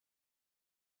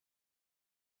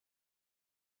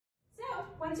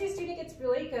once your student gets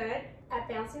really good at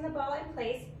bouncing the ball in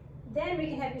place, then we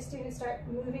can have your students start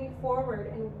moving forward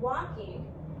and walking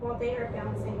while they are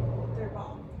bouncing their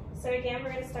ball. So again,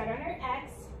 we're going to start on our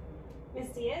X. Miss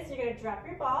Diaz, you're going to drop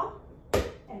your ball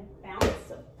and bounce.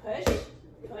 So push,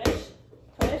 push,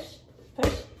 push,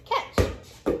 push, catch.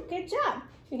 Good job.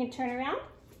 You can turn around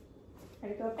or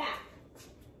go back.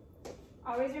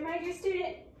 Always remind your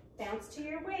student, bounce to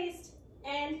your waist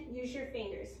and use your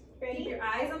fingers. Ready? Keep your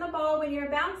eyes on the ball when you're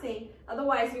bouncing,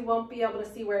 otherwise you won't be able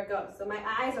to see where it goes. So my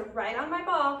eyes are right on my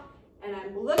ball and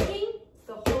I'm looking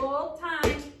the whole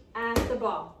time at the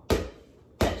ball.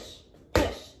 Push,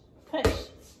 push, push.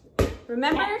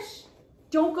 Remember, Catch.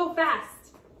 Don't go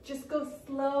fast. Just go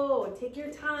slow. Take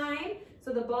your time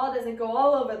so the ball doesn't go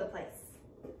all over the place.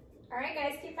 All right,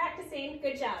 guys, keep practicing.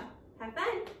 Good job. Have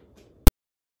fun.